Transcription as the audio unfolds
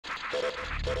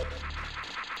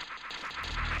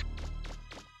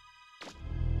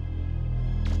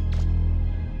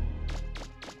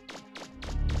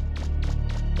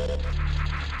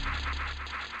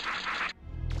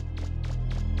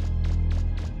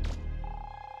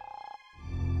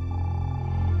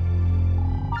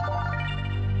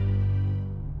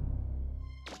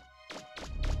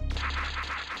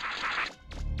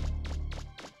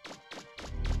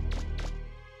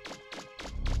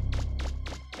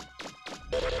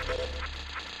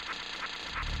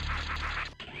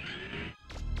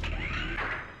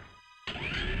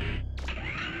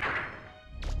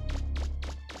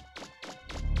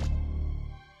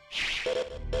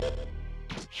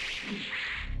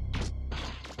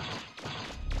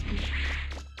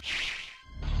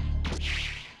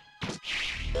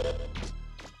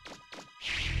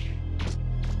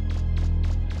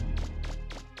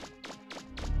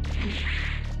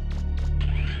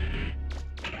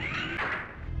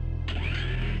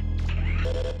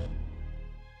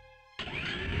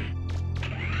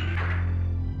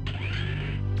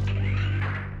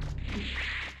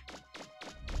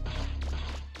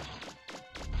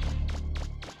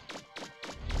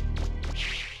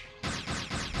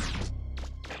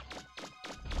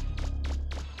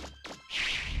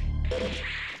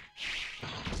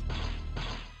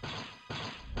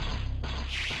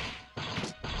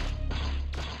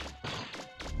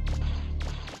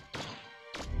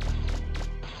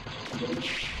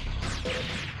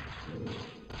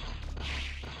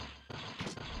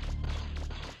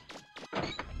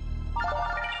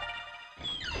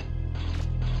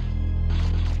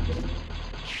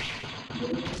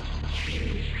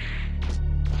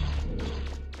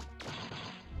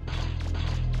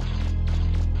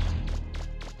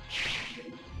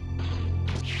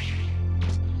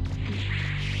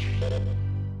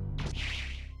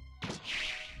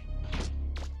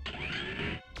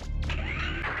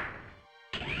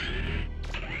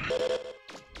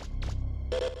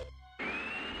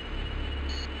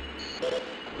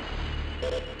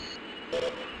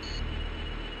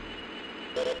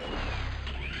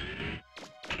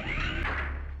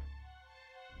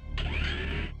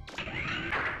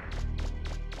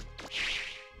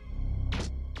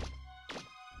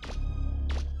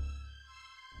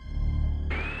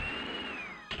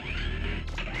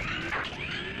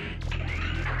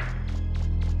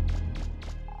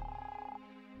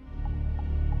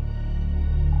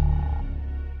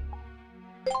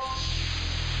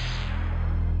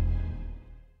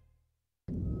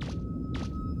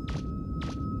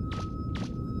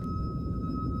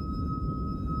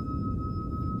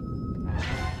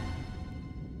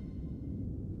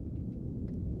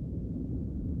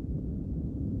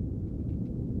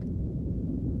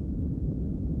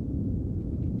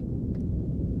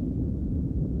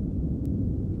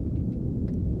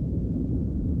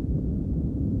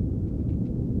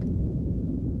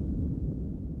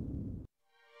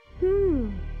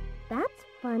That's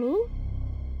funny.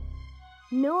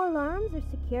 No alarms or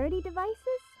security devices?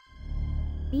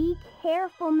 Be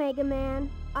careful, Megaman.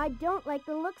 I don't like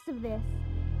the looks of this.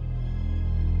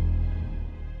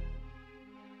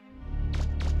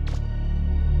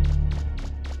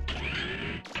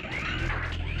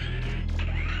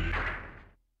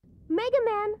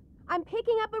 Megaman, I'm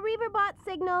picking up a Reaverbot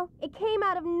signal. It came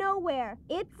out of nowhere.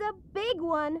 It's a big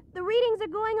one. The readings are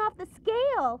going off the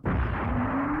scale.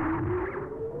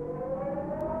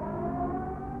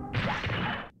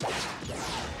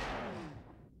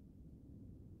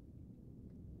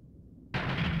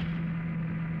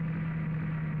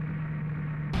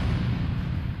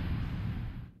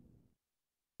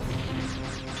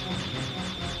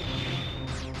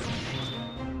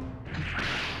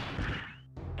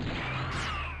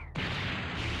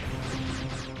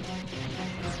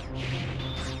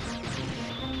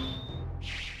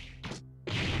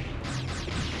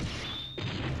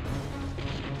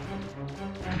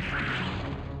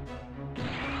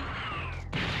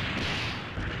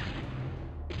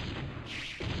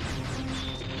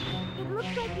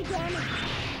 Looks like you damaged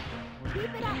it.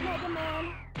 Keep it up,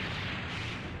 Megaman.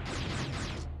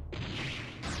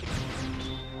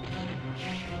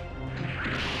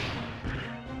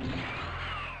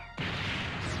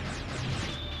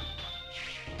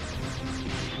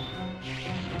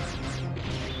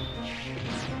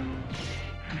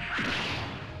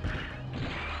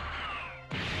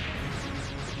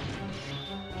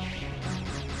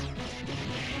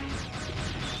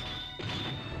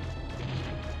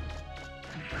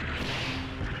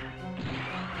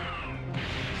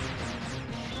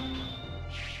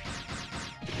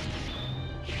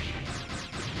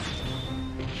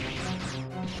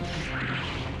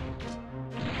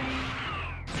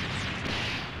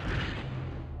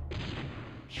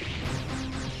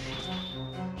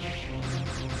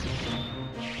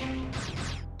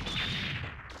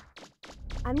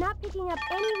 I'm not picking up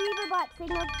any Reaverbot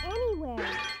signals anywhere.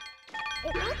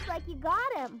 It looks like you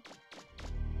got him.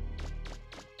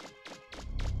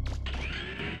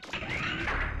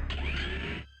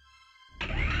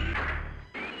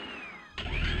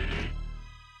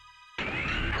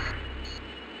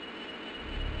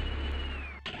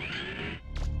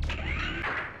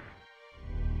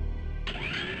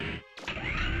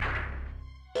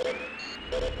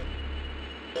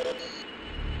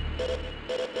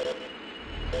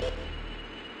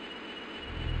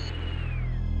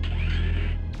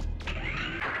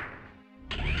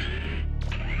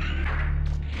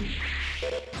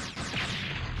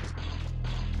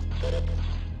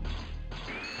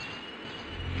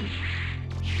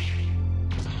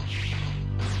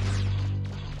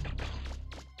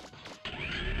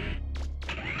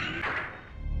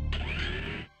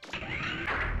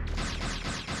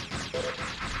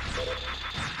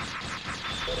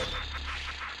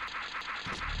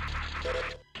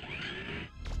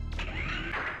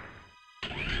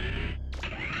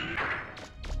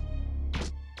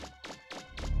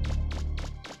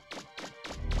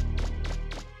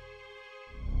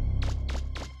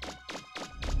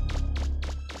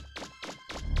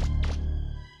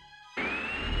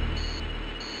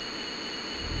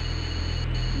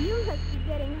 You must be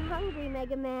getting hungry,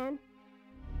 Megaman.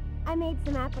 I made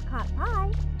some apricot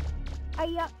pie. Are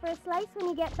you up for a slice when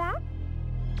you get back?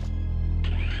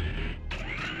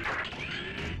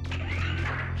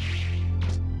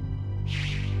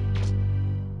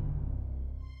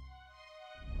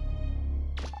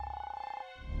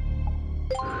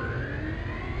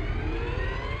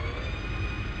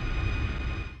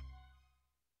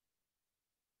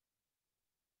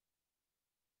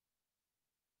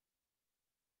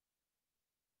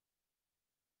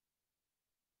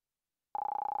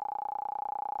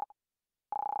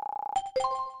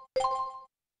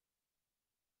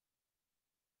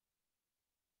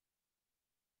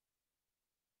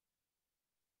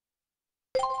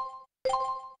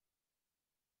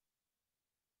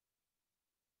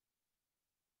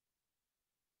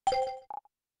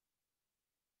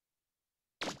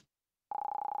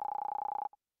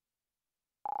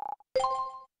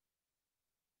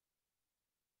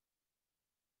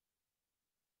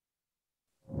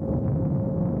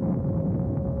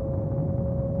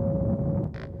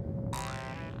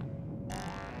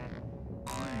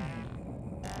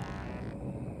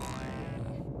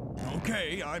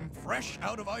 Okay, I'm fresh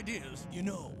out of ideas. You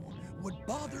know, what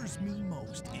bothers me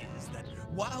most is that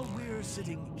while we're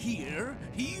sitting here,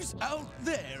 he's out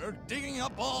there digging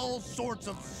up all sorts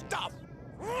of stuff.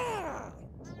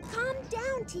 Calm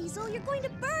down, Teasel. You're going to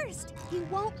burst. He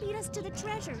won't beat us to the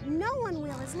treasure. No one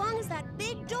will, as long as that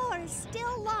big door is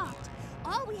still locked.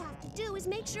 All we have to do is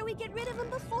make sure we get rid of him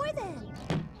before then.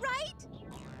 Right?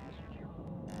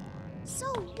 So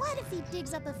what if he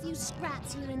digs up a few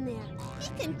scraps here and there? He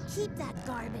can keep that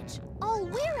garbage. All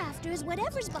we're after is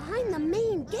whatever's behind the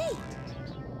main gate.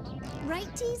 Right,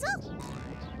 Teasel?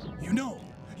 You know,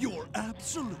 you're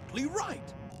absolutely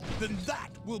right. Then that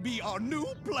will be our new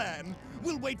plan.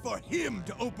 We'll wait for him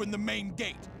to open the main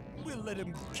gate. We'll let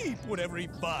him keep whatever he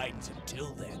finds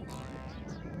until then.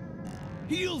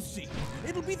 He'll see.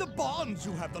 It'll be the Bonds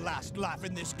who have the last laugh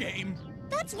in this game.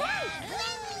 That's right!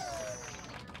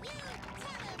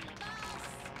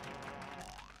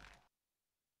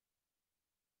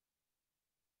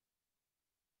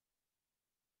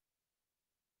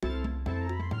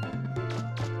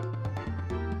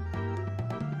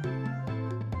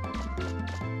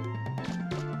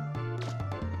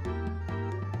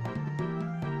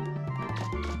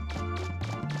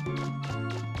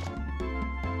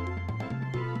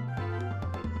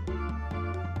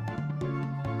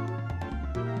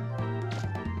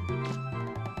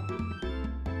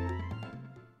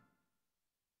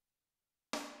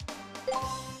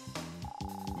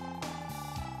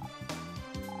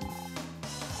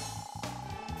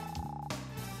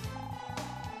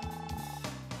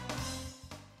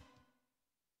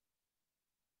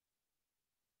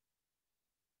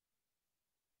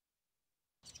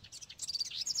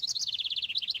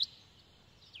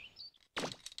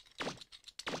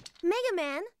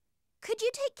 Megaman, could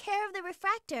you take care of the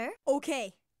refractor?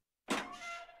 Okay.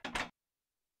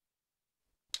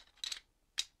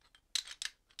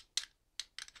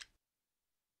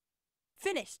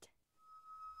 Finished.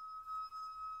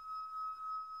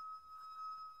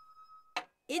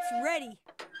 It's ready.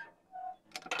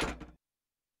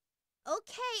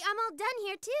 Okay, I'm all done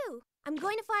here too. I'm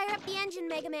going to fire up the engine,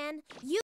 Megaman. You